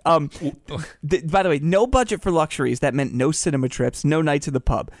food. By the way, no budget for luxuries. That meant no cinema trips, no nights at the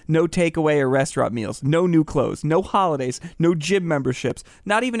pub, no takeaway or restaurant meals, no new clothes, no holidays, no gym memberships,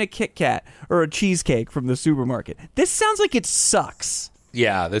 not even a Kit Kat or a cheesecake from the supermarket. This sounds like it sucks.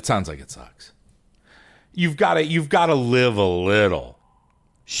 Yeah, that sounds like it sucks. You've got to live a little.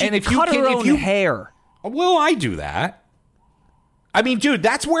 She and if cut you her can, own hair. Well, I do that. I mean, dude,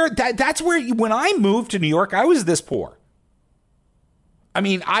 that's where when I moved to New York, I was this poor. I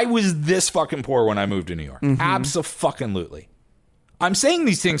mean, I was this fucking poor when I moved to New York. Mm-hmm. Abso-fucking-lutely. I'm saying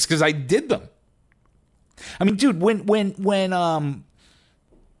these things because I did them. I mean, dude, when I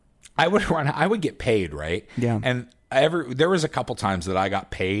would get paid, right? Yeah. And there was a couple times that I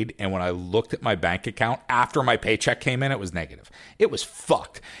got paid, and when I looked at my bank account after my paycheck came in, it was negative. It was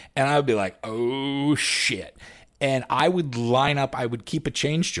fucked. And I would be like, oh shit. And I would line up, I would keep a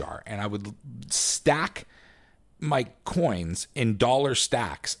change jar, and I would stack my coins in dollar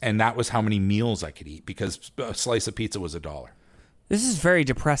stacks, and that was how many meals I could eat because a slice of pizza was $1. This is very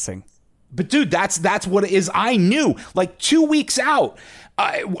depressing. But dude, that's what it is. I knew like 2 weeks out,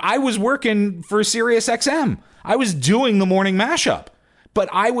 I was working for Sirius XM. I was doing the morning mashup, but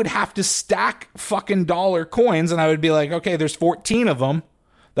I would have to stack fucking dollar coins, and I would be like, okay, there's 14 of them.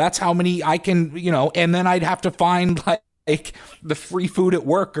 That's how many I can, you know, and then I'd have to find like the free food at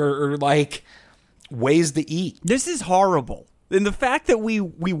work or like ways to eat. This is horrible. And the fact that we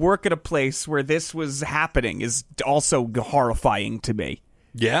work at a place where this was happening is also horrifying to me.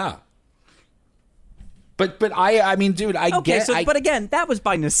 Yeah. But I mean, dude, but again, that was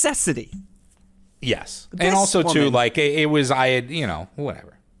by necessity. Yes. And also too, like it was, I had, you know,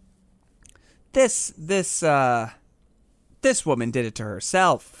 whatever. This this woman did it to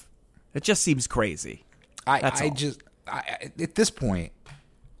herself. It just seems crazy. At this point,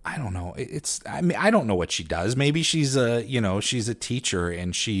 I don't know. I don't know what she does. Maybe she's a teacher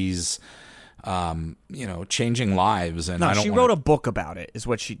and she's, changing lives. And no, she wrote a book about it, is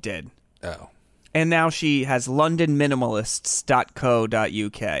what she did. Oh. And now she has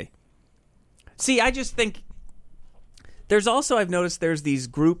londonminimalists.co.uk. See, I just think there's also, I've noticed there's these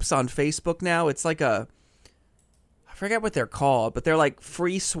groups on Facebook now. It's like I forget what they're called, but they're like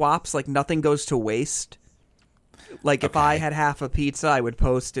free swaps, like nothing goes to waste. Like if I had half a pizza, I would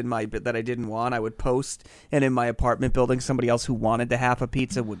post that I didn't want, I would post, and in my apartment building, somebody else who wanted the half a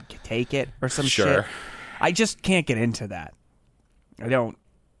pizza would take it or some shit. I just can't get into that. I don't.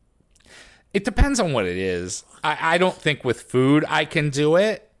 It depends on what it is. I don't think with food I can do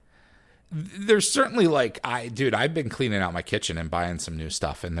it. There's certainly I've been cleaning out my kitchen and buying some new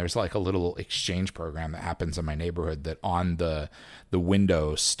stuff, and there's like a little exchange program that happens in my neighborhood that on the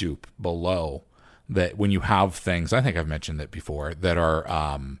window stoop below, that when you have things, I think I've mentioned it before, that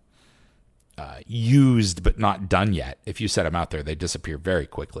are used but not done yet, if you set them out there, they disappear very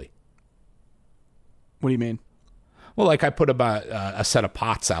quickly. What do you mean? Well, like I put about a set of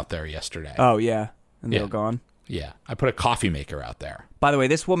pots out there yesterday. Oh, yeah. And they're gone? Yeah. I put a coffee maker out there. By the way,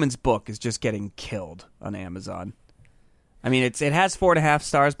 this woman's book is just getting killed on Amazon. I mean, it has 4.5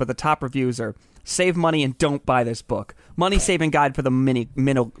 stars, but the top reviews are, save money and don't buy this book. Money-saving guide for the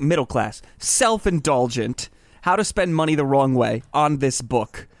middle class. Self-indulgent. How to spend money the wrong way on this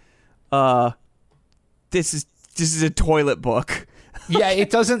book. This is a toilet book. Yeah,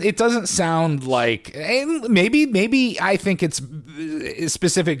 it doesn't sound like, and maybe I think it's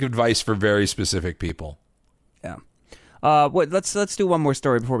specific advice for very specific people. Yeah. Let's do one more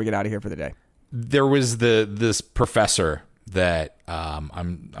story before we get out of here for the day. There was this professor that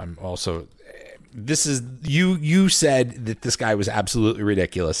I'm also. This is you said that this guy was absolutely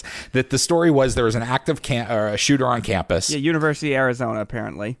ridiculous. That the story was there was an active shooter on campus. Yeah, University of Arizona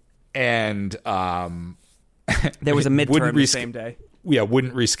apparently, and there was a midterm the same day. Yeah,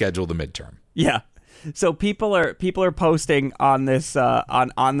 wouldn't reschedule the midterm. Yeah. So people are posting on this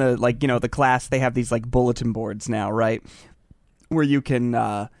on the the class, they have these like bulletin boards now, right? Where you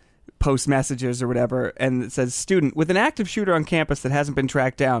can post messages or whatever, and it says, student, with an active shooter on campus that hasn't been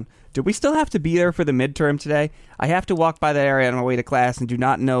tracked down, do we still have to be there for the midterm today? I have to walk by that area on my way to class and do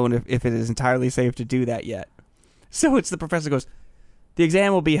not know if it is entirely safe to do that yet. So it's the professor goes, the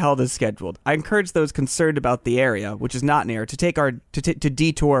exam will be held as scheduled. I encourage those concerned about the area, which is not near, to take to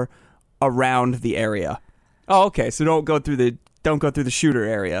detour around the area. Oh, okay. So don't go through the shooter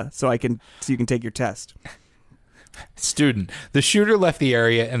area, so you can take your test. Student, the shooter left the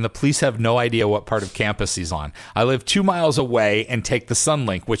area and the police have no idea what part of campus he's on. I live 2 miles away and take the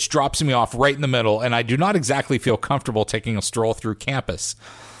Sunlink, which drops me off right in the middle, and I do not exactly feel comfortable taking a stroll through campus.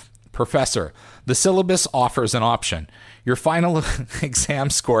 Professor, the syllabus offers an option. Your final exam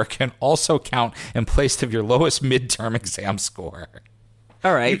score can also count in place of your lowest midterm exam score.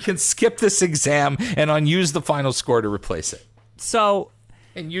 All right. You can skip this exam and unuse the final score to replace it. So...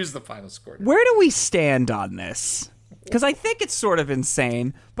 And use the final score. Where do we stand on this? Because I think it's sort of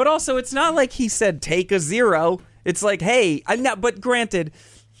insane, but also it's not like he said take a 0. It's like, hey, but granted,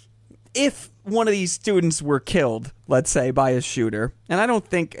 if one of these students were killed, let's say, by a shooter, and I don't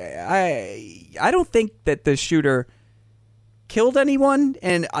think that the shooter killed anyone,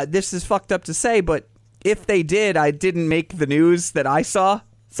 and this is fucked up to say, but if they did, I didn't make the news that I saw.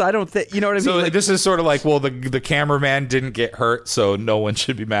 So I don't think, you know what I mean? So this is sort of like, well, the cameraman didn't get hurt, so no one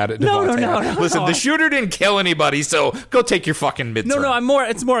should be mad at Davante. No. Listen, the shooter didn't kill anybody, so go take your fucking midterm. No,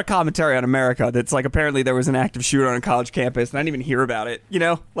 it's more a commentary on America. That's like, apparently there was an active shooter on a college campus, and I didn't even hear about it,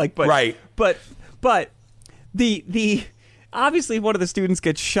 Right. But the obviously if one of the students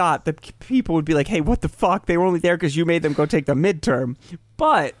gets shot, the people would be like, hey, what the fuck? They were only there because you made them go take the midterm.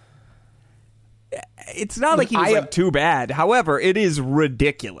 But... it's not like he was too bad. However, it is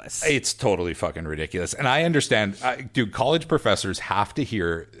ridiculous. It's totally fucking ridiculous. And I understand, dude, college professors have to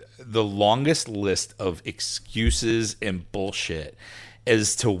hear the longest list of excuses and bullshit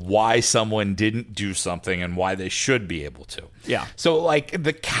as to why someone didn't do something and why they should be able to. Yeah. So, like,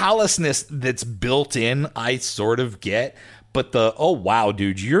 the callousness that's built in, I sort of get. But oh, wow,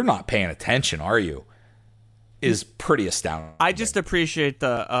 dude, you're not paying attention, are you? Is pretty astounding. I just appreciate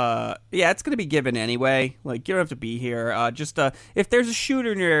the it's going to be given anyway. Like, you don't have to be here. If there's a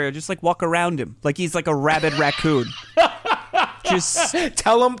shooter in your area, just like walk around him like he's like a rabid raccoon. Just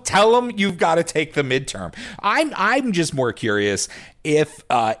tell them you've got to take the midterm. I'm just more curious if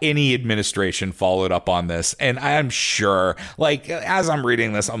any administration followed up on this, and I'm sure, like, as I'm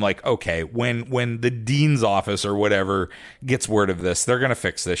reading this, I'm like, okay, when the dean's office or whatever gets word of this, they're gonna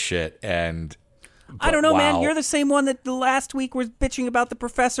fix this shit. And I don't know, wow. man. You're the same one that the last week was bitching about the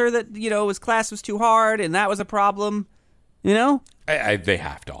professor that, his class was too hard and that was a problem. They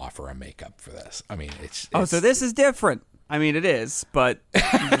have to offer a makeup for this. I mean, it's so this is different. I mean, it is, but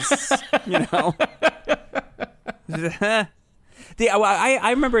I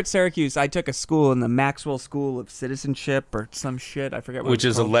remember at Syracuse, I took a school in the Maxwell School of Citizenship or some shit. I forget what which it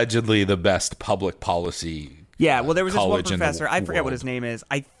was is called. allegedly the best public policy. Yeah, well, there was this one college in the professor. I forget what world. his name is.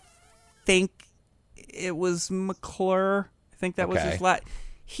 I think it was McClure. I think that was his last.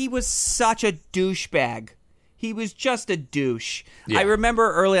 He was such a douchebag. He was just a douche. Yeah. I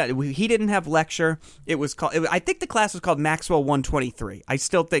remember early on, he didn't have lecture. It was called. I think the class was called Maxwell 123. I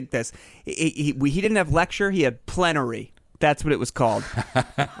still think this. He didn't have lecture. He had plenary. That's what it was called.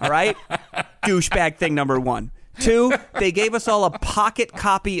 All right? Douchebag thing number 1. 2, they gave us all a pocket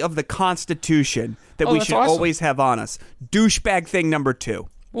copy of the Constitution that we that's should awesome. always have on us. Douchebag thing number 2.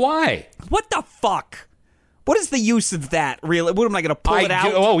 Why? What the fuck? What is the use of that, really? What am I going to pull it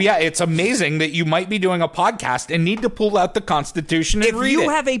out? Oh, yeah, it's amazing that you might be doing a podcast and need to pull out the Constitution and read it. If you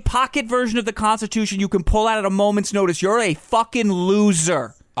have a pocket version of the Constitution you can pull out at a moment's notice, you're a fucking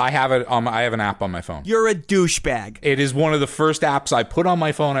loser. I have it. I have an app on my phone. You're a douchebag. It is one of the first apps I put on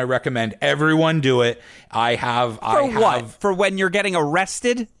my phone. I recommend everyone do it. For when you're getting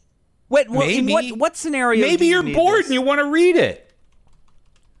arrested? Maybe. What scenario? Maybe do you you're need bored this? and you want to read it.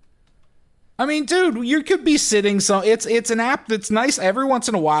 I mean, dude, you could be sitting. It's an app that's nice. Every once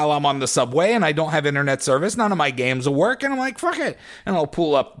in a while, I'm on the subway and I don't have internet service. None of my games will work, and I'm like, fuck it, and I'll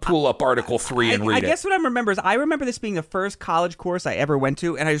pull up Article 3 and read it. I guess what I remember is I remember this being the first college course I ever went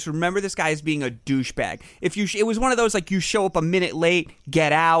to, and I just remember this guy as being a douchebag. It was one of those like you show up a minute late,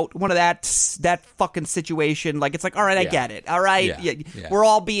 get out, one of that fucking situation. Like it's like, all right, I get it. All right, Yeah. We're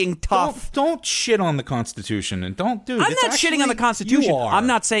all being tough. Don't shit on the Constitution, and don't do. I'm not shitting on the Constitution. You are. I'm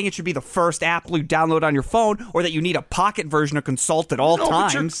not saying it should be the first app you download on your phone or that you need a pocket version to consult at all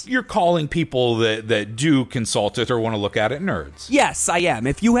times. But you're calling people that do consult it or want to look at it nerds. Yes, I am.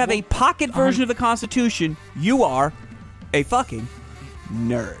 If you have a pocket version of the Constitution, you are a fucking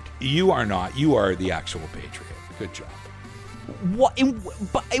nerd. You are not. You are the actual patriot. Good job. What in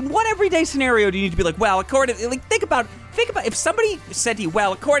what everyday scenario do you need to be like, well, according to, like think about if somebody said to you,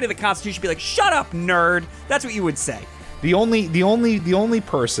 well, according to the Constitution, be like, shut up, nerd. That's what you would say. The only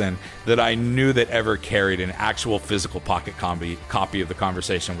person that I knew that ever carried an actual physical pocket copy of the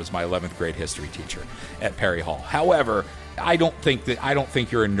conversation was my 11th grade history teacher at Perry Hall. However, I don't think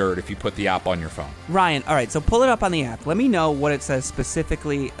you're a nerd if you put the app on your phone. Ryan, all right, so pull it up on the app. Let me know what it says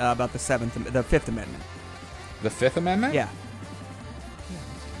specifically about the Fifth Amendment. The Fifth Amendment? Yeah.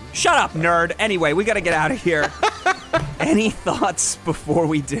 Shut up, nerd. Anyway, we got to get out of here. Any thoughts before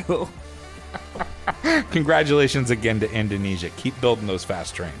we do? Congratulations again to Indonesia. Keep building those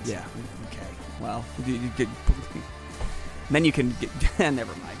fast trains. Yeah. Okay. Well, then you can get,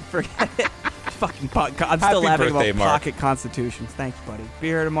 never mind. Forget it. Fucking I'm still Happy laughing birthday, about Mark. pocket constitutions. Thanks, buddy. Be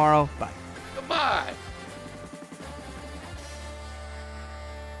here tomorrow. Bye. Goodbye.